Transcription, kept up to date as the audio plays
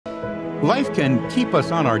Life can keep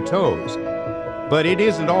us on our toes, but it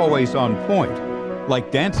isn't always on point.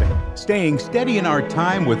 Like dancing, staying steady in our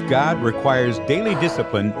time with God requires daily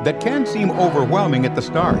discipline that can seem overwhelming at the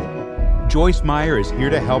start. Joyce Meyer is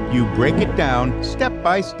here to help you break it down step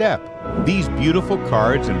by step. These beautiful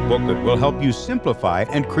cards and booklet will help you simplify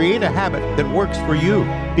and create a habit that works for you,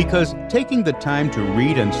 because taking the time to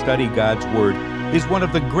read and study God's Word is one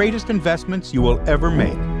of the greatest investments you will ever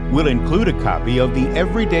make. We'll include a copy of the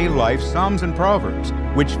Everyday Life Psalms and Proverbs,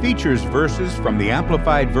 which features verses from the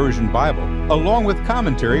Amplified Version Bible, along with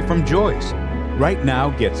commentary from Joyce. Right now,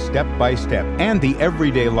 get Step by Step and the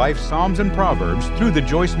Everyday Life Psalms and Proverbs through the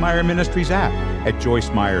Joyce Meyer Ministries app at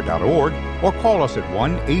joycemeyer.org or call us at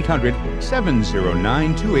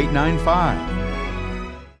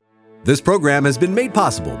 1-800-709-2895. This program has been made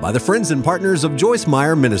possible by the friends and partners of Joyce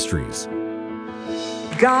Meyer Ministries.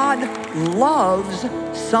 God loves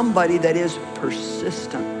somebody that is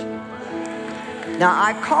persistent. Now,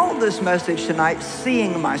 I call this message tonight,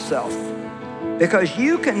 Seeing Myself, because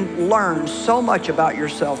you can learn so much about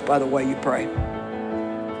yourself by the way you pray.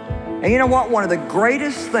 And you know what? One of the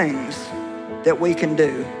greatest things that we can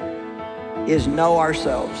do is know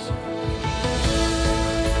ourselves.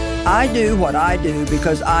 I do what I do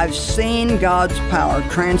because I've seen God's power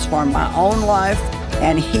transform my own life,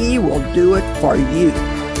 and He will do it for you.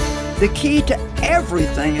 The key to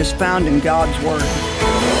everything is found in God's Word.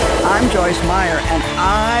 I'm Joyce Meyer, and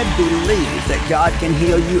I believe that God can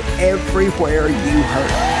heal you everywhere you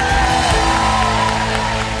hurt.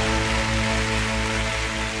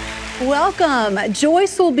 Welcome.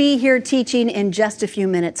 Joyce will be here teaching in just a few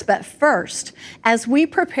minutes, but first, as we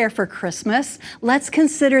prepare for Christmas, let's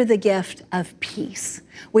consider the gift of peace.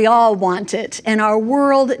 We all want it, and our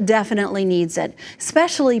world definitely needs it,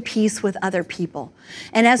 especially peace with other people.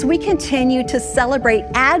 And as we continue to celebrate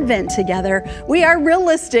Advent together, we are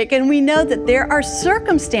realistic, and we know that there are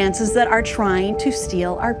circumstances that are trying to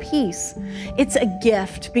steal our peace. It's a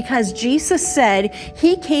gift because Jesus said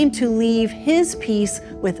He came to leave His peace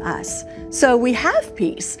with us. So we have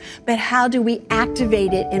peace, but how do we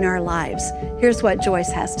activate it in our lives? Here's what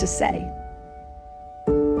Joyce has to say.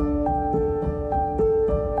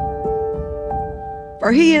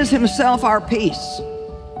 For He is Himself our peace,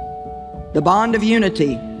 the bond of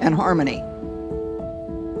unity and harmony.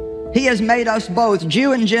 He has made us both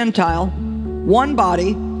Jew and Gentile, one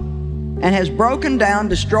body, and has broken down,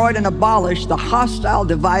 destroyed, and abolished the hostile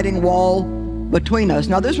dividing wall between us.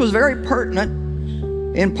 Now, this was very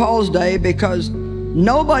pertinent in Paul's day because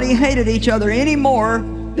nobody hated each other any more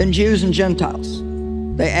than Jews and Gentiles.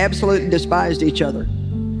 They absolutely despised each other.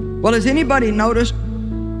 Well, has anybody noticed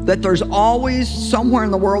that there's always, somewhere in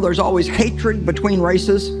the world, there's always hatred between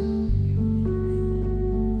races?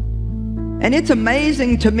 And it's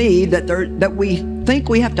amazing to me that we think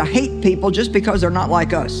we have to hate people just because they're not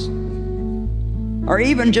like us, or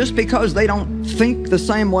even just because they don't think the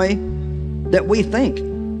same way that we think.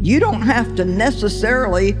 You don't have to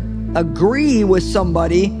necessarily agree with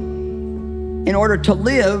somebody in order to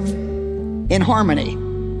live in harmony.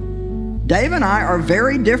 Dave and I are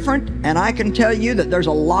very different, and I can tell you that there's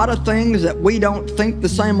a lot of things that we don't think the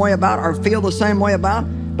same way about or feel the same way about,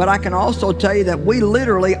 but I can also tell you that we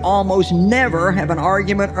literally almost never have an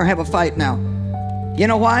argument or have a fight now. You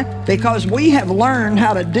know why? Because we have learned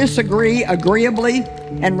how to disagree agreeably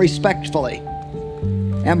and respectfully.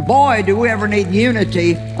 And boy, do we ever need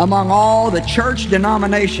unity among all the church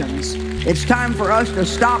denominations. It's time for us to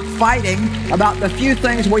stop fighting about the few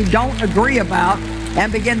things we don't agree about and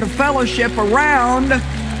begin to fellowship around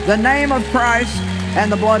the name of Christ and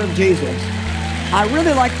the blood of Jesus. I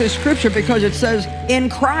really like this scripture because it says, in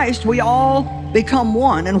Christ we all become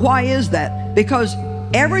one. And why is that? Because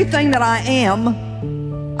everything that I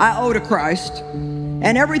am, I owe to Christ,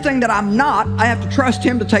 and everything that I'm not, I have to trust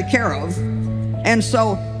Him to take care of. And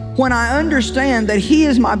so when I understand that He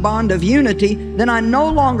is my bond of unity, then I no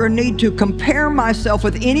longer need to compare myself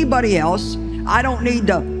with anybody else. I don't need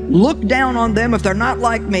to look down on them if they're not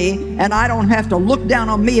like me, and I don't have to look down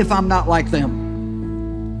on me if I'm not like them.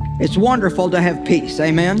 It's wonderful to have peace.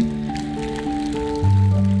 Amen?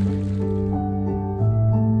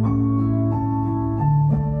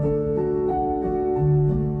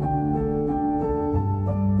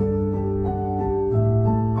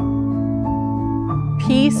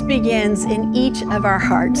 Peace begins in each of our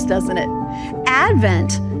hearts, doesn't it?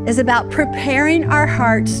 Advent is about preparing our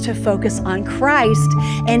hearts to focus on Christ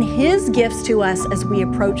and His gifts to us as we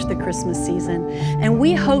approach the Christmas season. And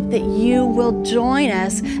we hope that you will join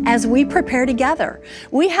us as we prepare together.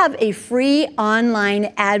 We have a free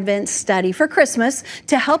online Advent study for Christmas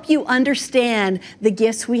to help you understand the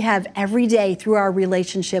gifts we have every day through our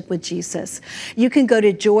relationship with Jesus. You can go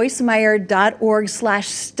to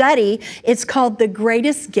joycemeyer.org/study. It's called The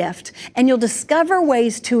Greatest Gift, and you'll discover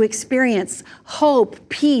ways to experience hope,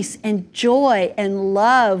 peace, and joy and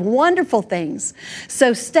love, wonderful things.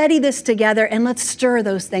 So study this together and let's stir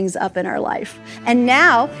those things up in our life. And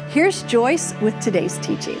now, here's Joyce with today's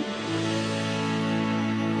teaching.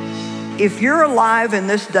 If you're alive in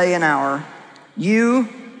this day and hour,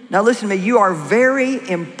 now listen to me, you are very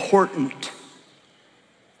important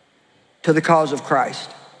to the cause of Christ.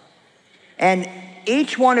 And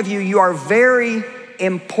each one of you are very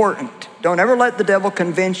important. Don't ever let the devil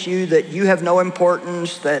convince you that you have no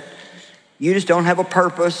importance, that you just don't have a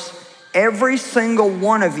purpose. Every single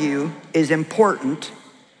one of you is important,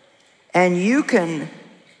 and you can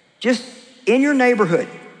just, in your neighborhood,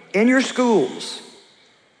 in your schools,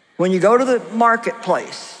 when you go to the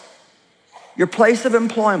marketplace, your place of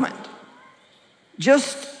employment,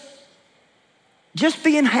 just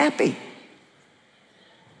being happy,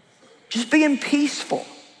 just being peaceful,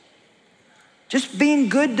 just being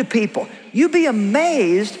good to people. You'd be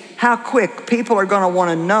amazed how quick people are going to want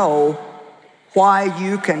to know why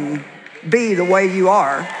you can be the way you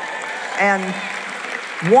are. And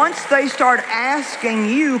once they start asking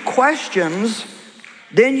you questions,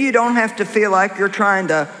 then you don't have to feel like you're trying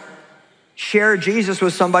to share Jesus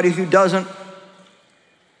with somebody who doesn't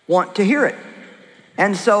want to hear it.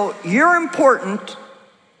 And so you're important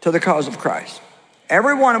to the cause of Christ.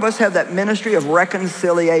 Every one of us have that ministry of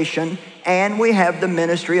reconciliation, and we have the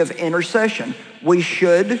ministry of intercession. We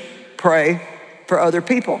should pray for other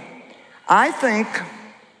people. I think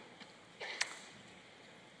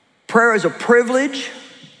prayer is a privilege.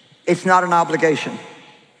 It's not an obligation.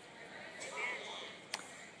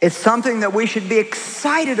 It's something that we should be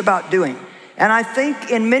excited about doing. And I think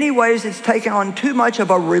in many ways it's taken on too much of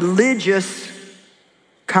a religious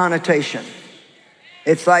connotation.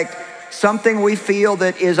 It's like something we feel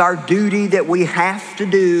that is our duty that we have to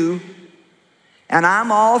do. And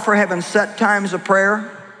I'm all for having set times of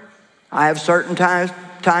prayer. I have certain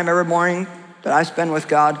time every morning that I spend with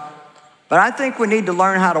God. But I think we need to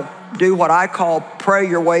learn how to do what I call pray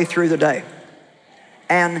your way through the day.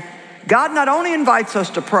 And God not only invites us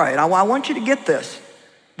to pray, and I want you to get this,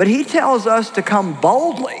 but He tells us to come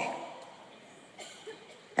boldly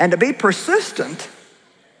and to be persistent.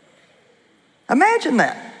 Imagine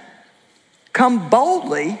that. Come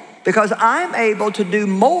boldly, because I'm able to do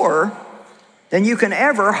more than you can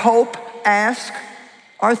ever hope, ask,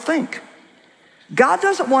 or think. God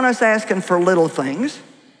doesn't want us asking for little things.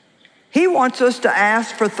 He wants us to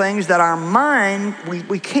ask for things that our mind,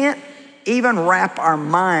 we can't even wrap our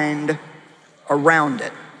mind around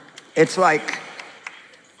it. It's like,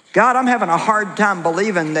 God, I'm having a hard time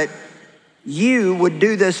believing that you would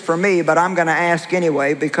do this for me, but I'm going to ask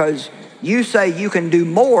anyway because you say you can do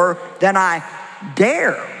more than I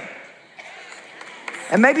dare.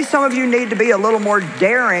 And maybe some of you need to be a little more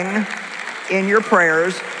daring in your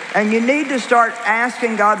prayers, and you need to start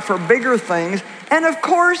asking God for bigger things. And of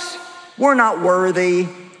course, we're not worthy.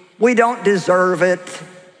 We don't deserve it.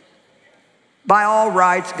 By all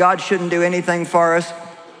rights, God shouldn't do anything for us.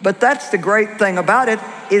 But that's the great thing about it,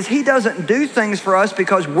 is He doesn't do things for us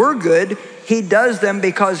because we're good. He does them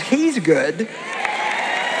because He's good.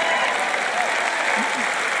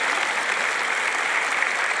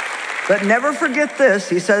 But never forget this.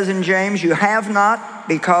 He says in James, you have not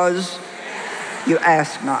because you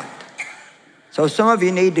ask not. So some of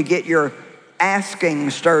you need to get your asking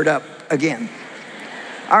stirred up again.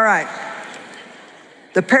 All right.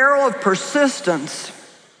 The peril of persistence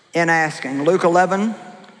in asking. Luke 11,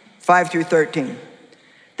 5-13.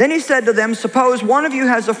 Then He said to them, suppose one of you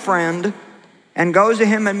has a friend and goes to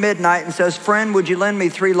him at midnight and says, friend, would you lend me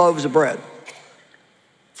 3 loaves of bread?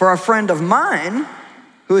 For a friend of mine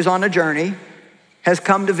who is on a journey has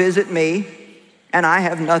come to visit me, and I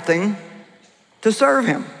have nothing to serve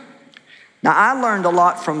him. Now, I learned a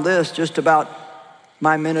lot from this just about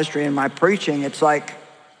my ministry and my preaching. It's like,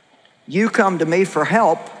 you come to me for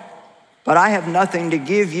help, but I have nothing to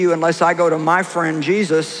give you unless I go to my friend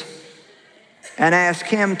Jesus and ask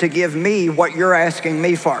Him to give me what you're asking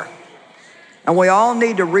me for. And we all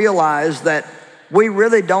need to realize that we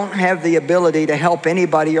really don't have the ability to help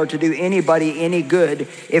anybody or to do anybody any good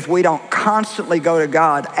if we don't constantly go to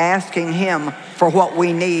God asking Him for what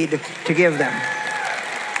we need to give them.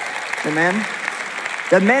 Amen?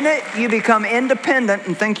 The minute you become independent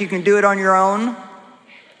and think you can do it on your own,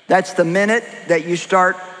 that's the minute that you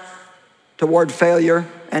start toward failure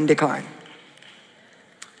and decline.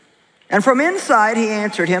 And from inside, he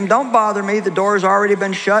answered him, "Don't bother me. The door's already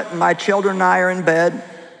been shut, and my children and I are in bed.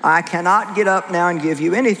 I cannot get up now and give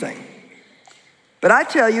you anything. But I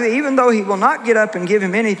tell you, even though he will not get up and give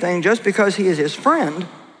him anything just because he is his friend,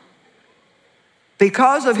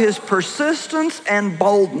 because of his persistence and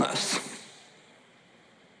boldness,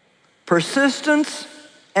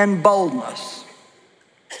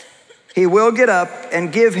 he will get up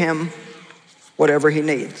and give him whatever he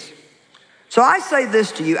needs." So I say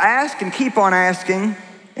this to you: ask and keep on asking,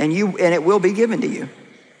 and it will be given to you.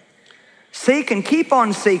 Seek and keep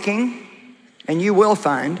on seeking, and you will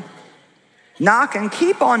find. Knock and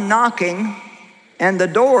keep on knocking, and the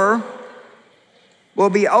door will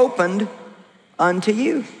be opened unto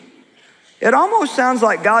you. It almost sounds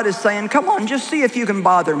like God is saying, come on, just see if you can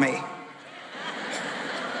bother me.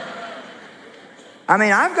 I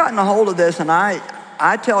mean, I've gotten a hold of this, and I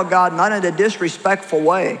tell God, not in a disrespectful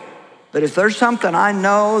way, but if there's something I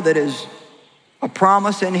know that is a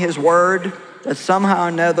promise in his word that somehow or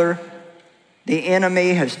another the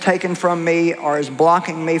enemy has taken from me or is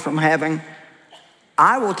blocking me from having,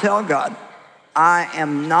 I will tell God, I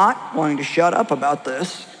am not going to shut up about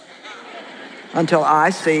this until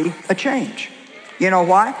I see a change. You know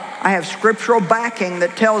why? I have scriptural backing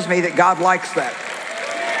that tells me that God likes that.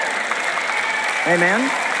 Amen?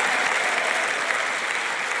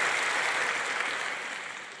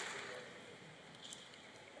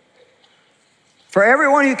 For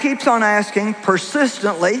everyone who keeps on asking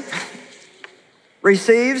persistently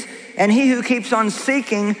receives, and he who keeps on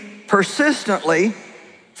seeking persistently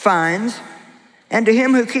finds, and to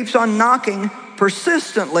him who keeps on knocking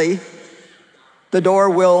persistently, the door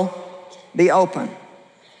will be open.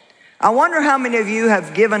 I wonder how many of you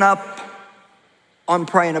have given up on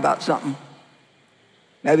praying about something.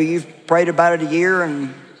 Maybe you've prayed about it a year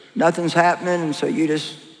and nothing's happening, and so you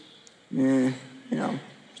just,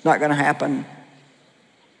 it's not going to happen.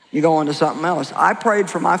 You go on to something else. I prayed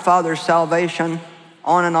for my father's salvation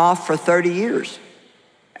on and off for 30 years.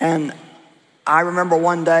 And I remember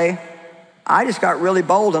one day, I just got really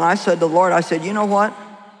bold, and I said to the Lord, I said, you know what?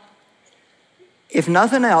 If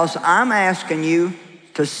nothing else, I'm asking you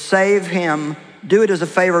to save him. Do it as a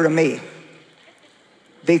favor to me.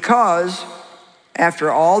 Because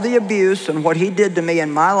after all the abuse and what he did to me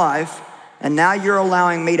in my life, and now you're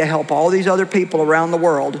allowing me to help all these other people around the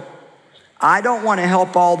world, I don't want to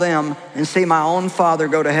help all them and see my own father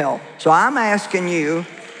go to hell. So I'm asking you,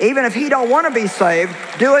 even if he don't want to be saved,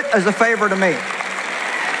 do it as a favor to me.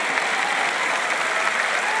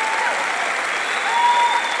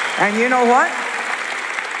 And you know what?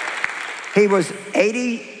 He was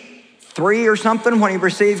 83 or something when he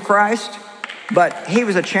received Christ, but he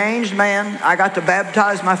was a changed man. I got to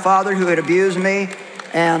baptize my father who had abused me,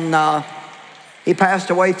 and he passed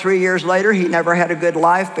away 3 years later. He never had a good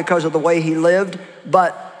life because of the way he lived.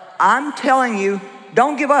 But I'm telling you,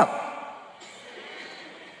 don't give up.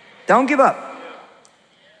 Don't give up.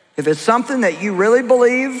 If it's something that you really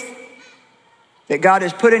believe that God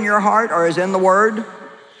has put in your heart or is in the Word,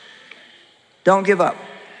 don't give up.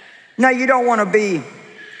 Now, you don't want to be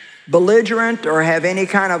belligerent or have any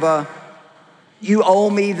kind of a you owe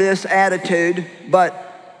me this attitude,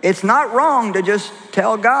 but it's not wrong to just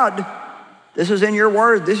tell God, this is in your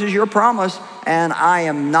word, this is your promise, and I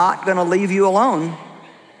am not going to leave you alone.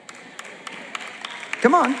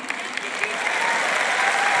 Come on.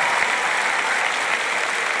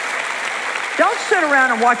 Don't sit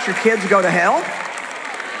around and watch your kids go to hell.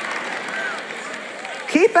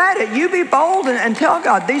 Keep at it. You be bold and tell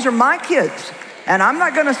God, these are my kids, and I'm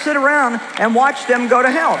not going to sit around and watch them go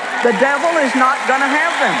to hell. The devil is not going to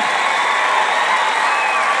have them.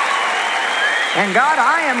 And God,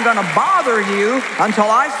 I am going to bother you until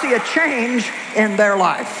I see a change in their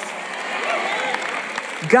life.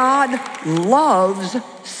 God loves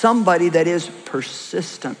somebody that is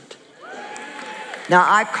persistent. Now,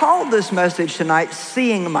 I called this message tonight,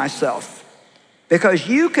 Seeing Myself, because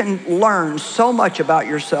you can learn so much about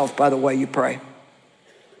yourself by the way you pray.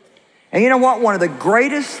 And you know what? One of the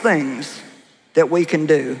greatest things that we can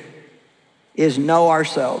do is know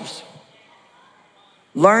ourselves.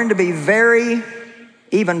 Learn to be very,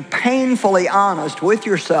 even painfully honest with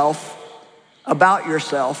yourself about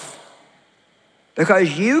yourself,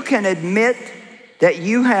 because you can admit that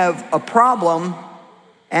you have a problem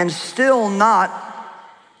and still not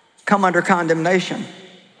come under condemnation.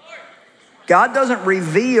 God doesn't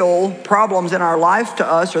reveal problems in our life to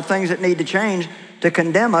us or things that need to change to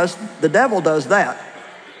condemn us. The devil does that.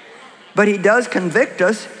 but he does convict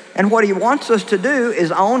us, and what he wants us to do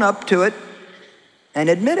is own up to it and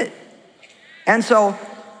admit it. And so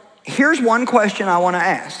here's one question I want to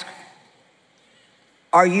ask.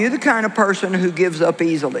 Are you the kind of person who gives up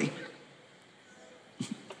easily?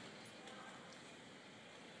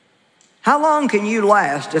 How long can you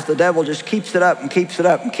last if the devil just keeps it up and keeps it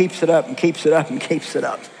up and keeps it up and keeps it up and keeps it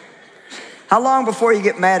up? How long before you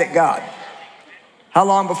get mad at God? How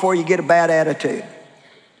long before you get a bad attitude?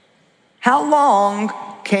 How long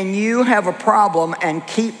can you have a problem and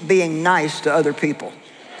keep being nice to other people?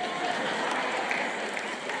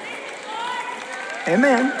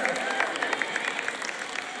 Amen.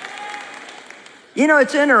 You know,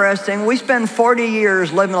 it's interesting. We spend 40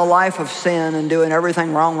 years living a life of sin and doing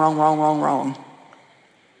everything wrong, wrong, wrong, wrong, wrong.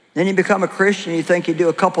 Then you become a Christian, you think you do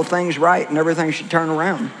a couple things right and everything should turn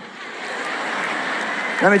around.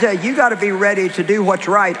 Let me tell you, you got to be ready to do what's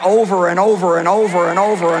right over and over and over and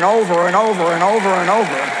over and over and over and over and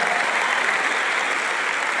over.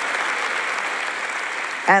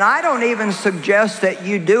 And I don't even suggest that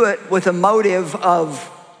you do it with a motive of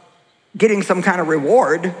getting some kind of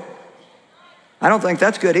reward. I don't think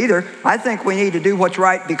that's good either. I think we need to do what's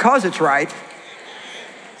right because it's right.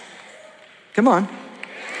 Come on.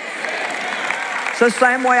 It's the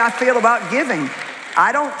same way I feel about giving.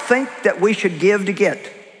 I don't think that we should give to get.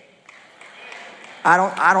 I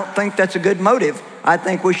don't think that's a good motive. I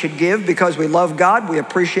think we should give because we love God, we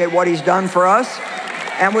appreciate what he's done for us,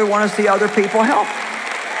 and we want to see other people help.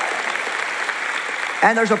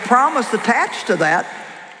 And there's a promise attached to that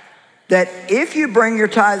if you bring your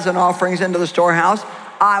tithes and offerings into the storehouse,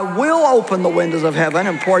 I will open the windows of heaven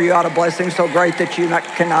and pour you out a blessing so great that you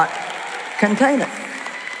cannot contain it.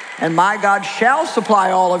 And my God shall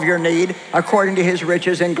supply all of your need according to his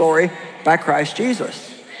riches in glory by Christ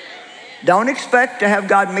Jesus. Don't expect to have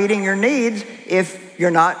God meeting your needs if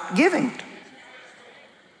you're not giving.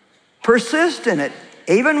 Persist in it.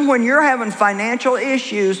 Even when you're having financial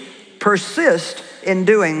issues, persist in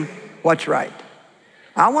doing what's right.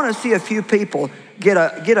 I want to see a few people get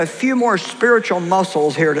a few more spiritual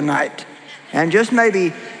muscles here tonight and just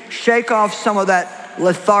maybe shake off some of that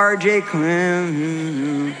lethargic.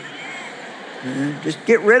 Just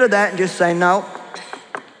get rid of that and just say, no,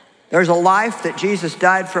 there's a life that Jesus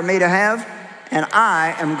died for me to have, and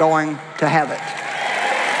I am going to have it.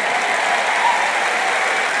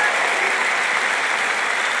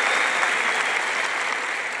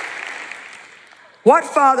 What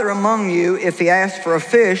father among you, if he asks for a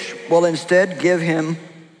fish, will instead give him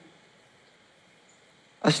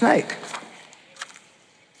a snake?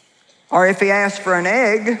 Or if he asks for an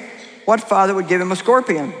egg, what father would give him a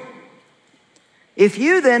scorpion? If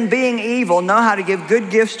you then, being evil, know how to give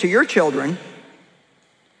good gifts to your children,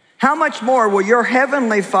 how much more will your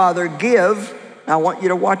heavenly Father give, I want you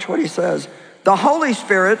to watch what he says, the Holy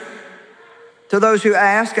Spirit to those who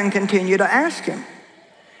ask and continue to ask him?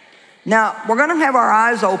 Now, we're going to have our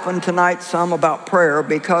eyes open tonight some about prayer,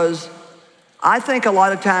 because I think a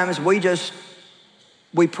lot of times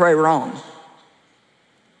we pray wrong.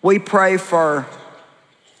 We pray for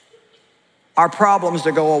our problems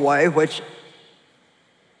to go away, which,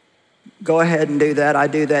 go ahead and do that. I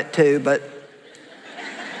do that too, but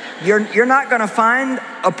you're not going to find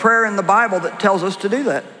a prayer in the Bible that tells us to do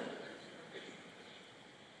that.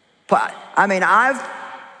 But, I mean, I've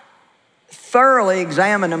thoroughly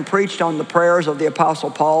examined and preached on the prayers of the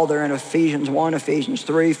Apostle Paul. They're in Ephesians 1, Ephesians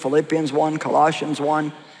 3, Philippians 1, Colossians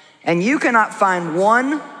 1. And you cannot find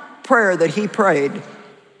one prayer that he prayed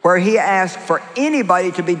where he asked for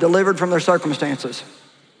anybody to be delivered from their circumstances.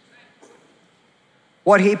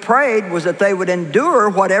 What he prayed was that they would endure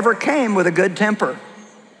whatever came with a good temper.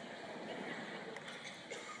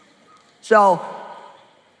 So,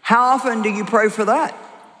 how often do you pray for that?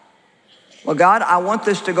 Well, God, I want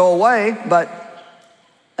this to go away, but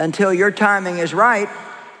until your timing is right,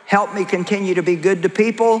 help me continue to be good to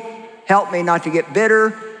people. Help me not to get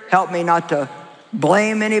bitter. Help me not to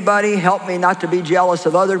blame anybody. Help me not to be jealous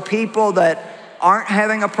of other people that aren't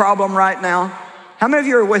having a problem right now. How many of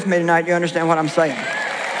you are with me tonight? You understand what I'm saying?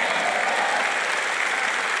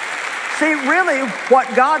 See, really,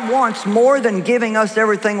 what God wants more than giving us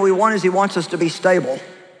everything we want is he wants us to be stable.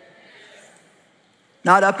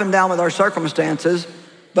 Not up and down with our circumstances,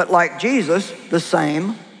 but like Jesus, the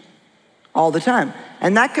same all the time.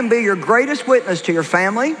 And that can be your greatest witness to your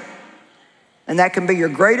family, and that can be your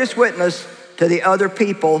greatest witness to the other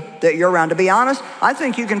people that you're around. To be honest, I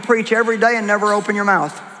think you can preach every day and never open your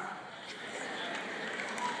mouth.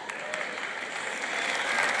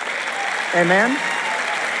 Amen?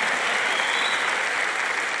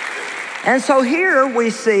 And so here we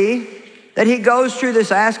see that he goes through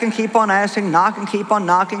this ask and keep on asking, knock and keep on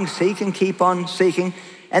knocking, seek and keep on seeking.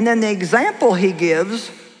 And then the example he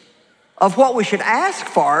gives of what we should ask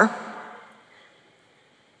for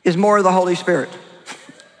is more of the Holy Spirit.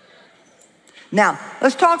 Now,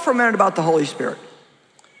 let's talk for a minute about the Holy Spirit.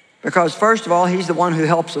 Because first of all, he's the one who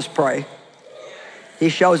helps us pray. He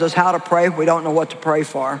shows us how to pray if we don't know what to pray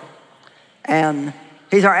for. And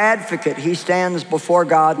he's our advocate. He stands before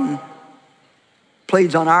God and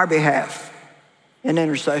pleads on our behalf in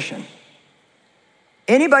intercession.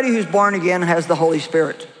 Anybody who's born again has the Holy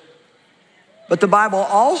Spirit. But the Bible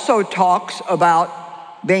also talks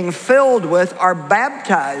about being filled with or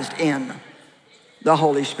baptized in the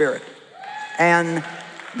Holy Spirit. And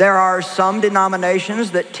there are some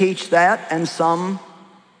denominations that teach that and some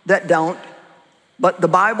that don't. But the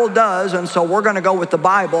Bible does, and so we're going to go with the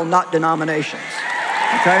Bible, not denominations.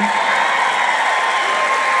 Okay?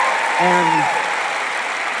 And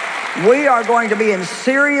we are going to be in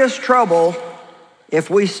serious trouble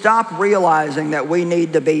if we stop realizing that we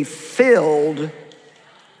need to be filled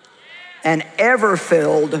and ever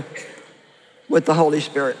filled with the Holy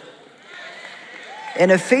Spirit.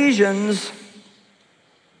 In Ephesians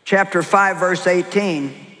chapter 5, verse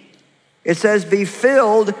 18, it says, be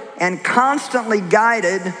filled and constantly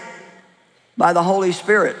guided by the Holy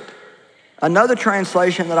Spirit. Another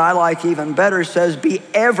translation that I like even better says, be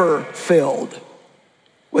ever filled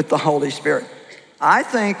with the Holy Spirit. I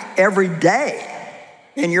think every day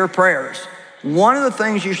in your prayers, one of the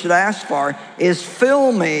things you should ask for is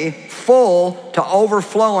fill me full to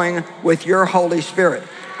overflowing with your Holy Spirit.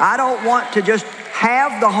 I don't want to just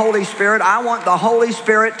have the Holy Spirit. I want the Holy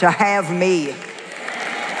Spirit to have me.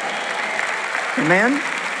 Amen?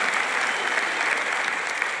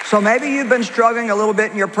 So maybe you've been struggling a little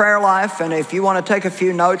bit in your prayer life, and if you want to take a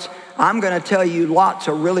few notes, I'm going to tell you lots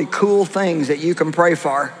of really cool things that you can pray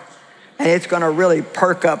for, and it's going to really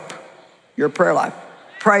perk up your prayer life.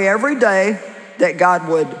 Pray every day that God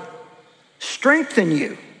would strengthen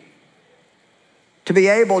you to be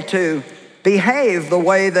able to behave the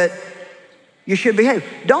way that you should behave.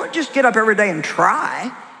 Don't just get up every day and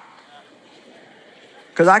try.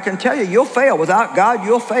 Because I can tell you, you'll fail. Without God,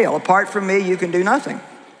 you'll fail. Apart from me, you can do nothing.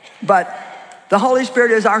 But the Holy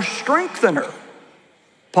Spirit is our strengthener.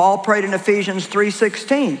 Paul prayed in Ephesians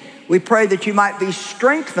 3:16. We pray that you might be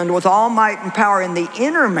strengthened with all might and power in the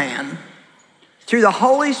inner man through the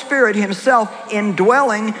Holy Spirit himself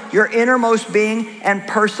indwelling your innermost being and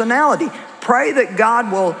personality. Pray that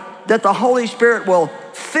that the Holy Spirit will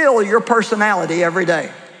fill your personality every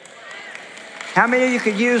day. How many of you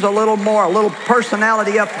could use a little more, a little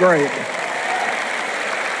personality upgrade?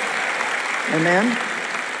 Amen.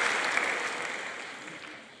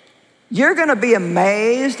 You're going to be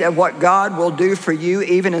amazed at what God will do for you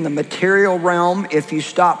even in the material realm if you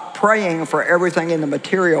stop praying for everything in the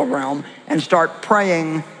material realm and start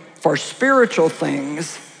praying for spiritual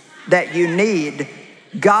things that you need.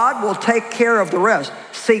 God will take care of the rest.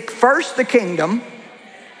 Seek first the kingdom,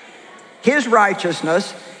 his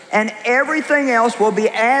righteousness, and everything else will be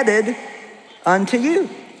added unto you.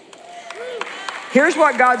 Here's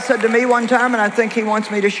what God said to me one time, and I think he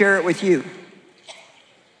wants me to share it with you.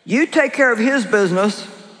 You take care of his business,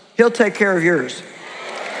 he'll take care of yours.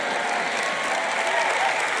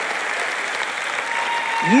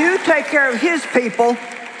 You take care of his people,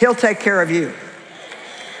 he'll take care of you.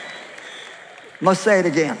 Let's say it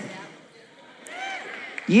again.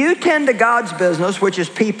 You tend to God's business, which is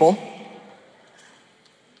people.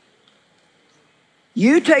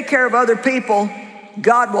 You take care of other people,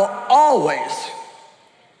 God will always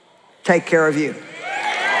take care of you.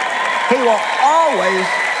 He will always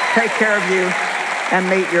take care of you and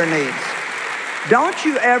meet your needs. Don't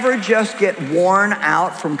you ever just get worn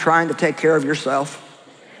out from trying to take care of yourself?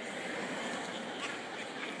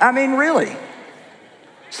 I mean, really.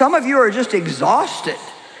 Some of you are just exhausted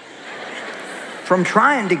from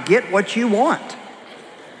trying to get what you want.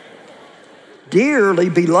 Dearly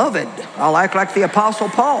beloved, I'll act like the Apostle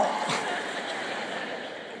Paul.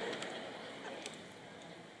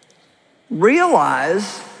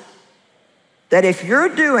 Realize that if you're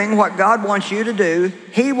doing what God wants you to do,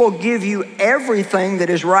 he will give you everything that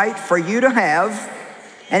is right for you to have.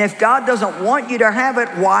 And if God doesn't want you to have it,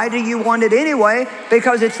 why do you want it anyway?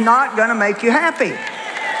 Because it's not going to make you happy.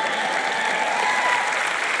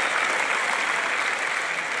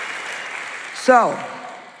 So,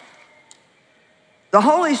 the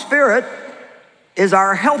Holy Spirit is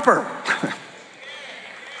our helper.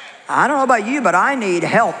 I don't know about you, but I need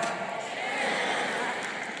help.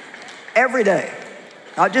 Every day.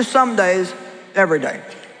 Not just some days, every day.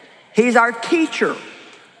 He's our teacher.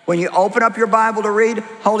 When you open up your Bible to read,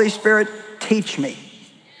 Holy Spirit, teach me.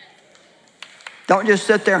 Don't just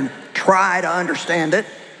sit there and try to understand it.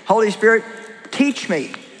 Holy Spirit, teach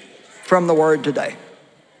me from the Word today.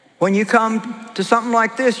 When you come to something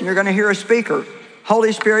like this and you're going to hear a speaker,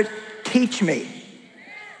 Holy Spirit, teach me.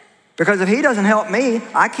 Because if He doesn't help me,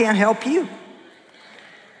 I can't help you.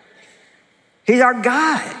 He's our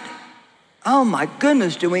guide. Oh my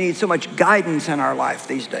goodness, do we need so much guidance in our life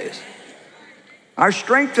these days. Our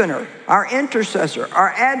strengthener, our intercessor, our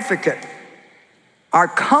advocate, our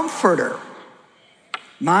comforter.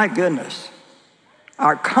 My goodness,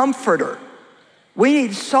 our comforter. We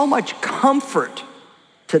need so much comfort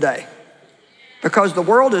today because the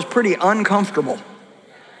world is pretty uncomfortable.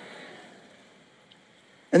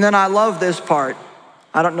 And then I love this part.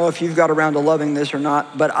 I don't know if you've got around to loving this or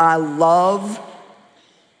not, but I love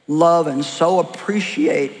and so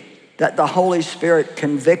appreciate that the Holy Spirit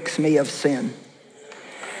convicts me of sin.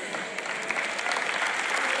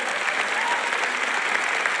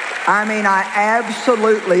 I mean, I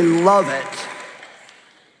absolutely love it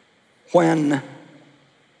when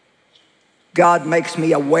God makes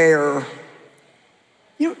me aware.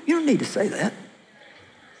 You don't need to say that.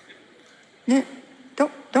 Yeah,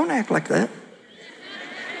 don't act like that.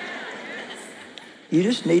 You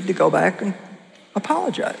just need to go back and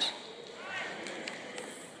apologize.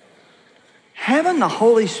 Having the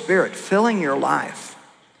Holy Spirit filling your life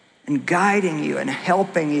and guiding you and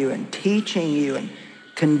helping you and teaching you and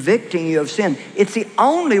convicting you of sin, it's the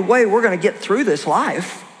only way we're going to get through this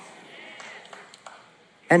life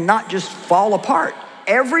and not just fall apart.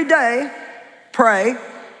 Every day, pray,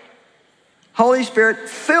 Holy Spirit,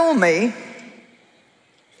 fill me,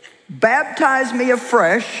 baptize me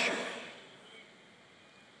afresh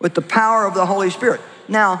with the power of the Holy Spirit.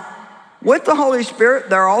 Now, with the Holy Spirit,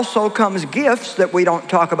 there also comes gifts that we don't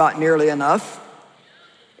talk about nearly enough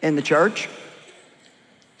in the church.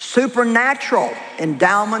 Supernatural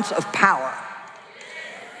endowments of power.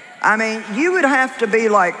 I mean, you would have to be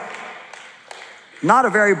like not a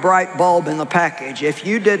very bright bulb in the package if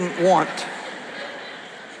you didn't want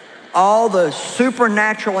all the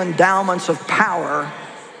supernatural endowments of power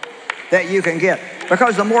that you can get.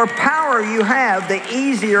 Because the more power you have, the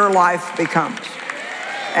easier life becomes.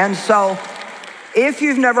 And so, if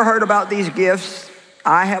you've never heard about these gifts,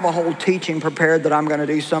 I have a whole teaching prepared that I'm going to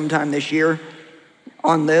do sometime this year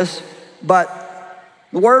on this. But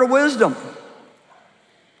the word of wisdom,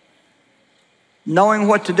 knowing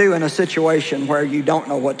what to do in a situation where you don't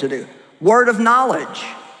know what to do. Word of knowledge.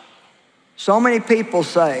 So many people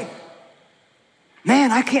say,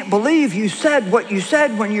 man, I can't believe you said what you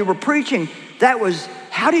said when you were preaching.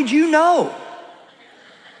 How did you know?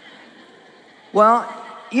 Well,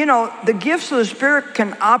 you know, the gifts of the Spirit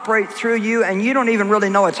can operate through you and you don't even really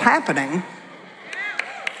know it's happening.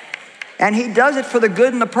 And He does it for the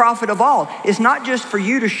good and the profit of all. It's not just for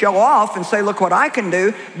you to show off and say, look what I can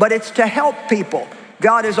do, but it's to help people.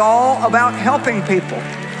 God is all about helping people.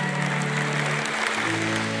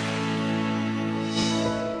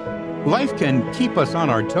 Life can keep us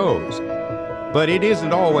on our toes, but it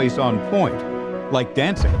isn't always on point. Like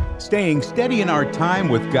dancing, staying steady in our time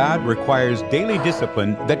with God requires daily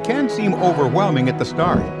discipline that can seem overwhelming at the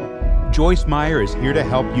start. Joyce Meyer is here to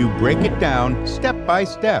help you break it down step by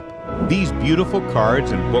step. These beautiful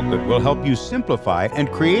cards and booklet will help you simplify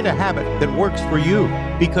and create a habit that works for you.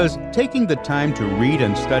 Because taking the time to read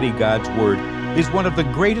and study God's Word is one of the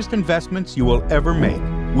greatest investments you will ever make.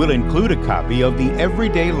 We'll include a copy of the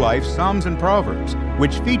Everyday Life Psalms and Proverbs,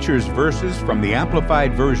 which features verses from the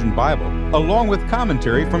Amplified Version Bible, along with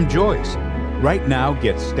commentary from Joyce. Right now,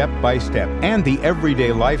 get Step by Step and the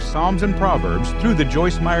Everyday Life Psalms and Proverbs through the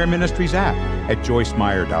Joyce Meyer Ministries app at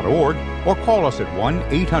joycemeyer.org or call us at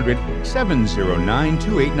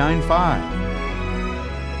 1-800-709-2895.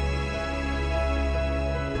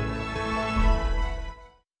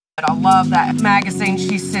 I love that magazine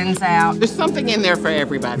she sends out. There's something in there for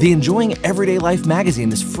everybody. The Enjoying Everyday Life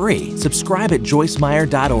magazine is free. Subscribe at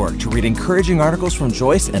joycemeyer.org to read encouraging articles from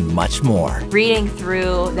Joyce and much more. Reading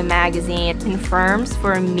through the magazine confirms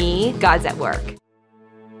for me God's at work.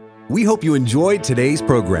 We hope you enjoyed today's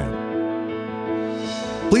program.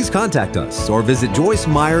 Please contact us or visit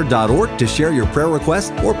joycemeyer.org to share your prayer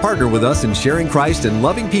requests or partner with us in sharing Christ and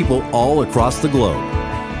loving people all across the globe.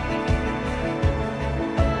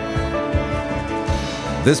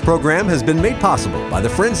 This program has been made possible by the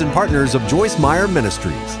friends and partners of Joyce Meyer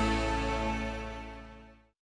Ministries.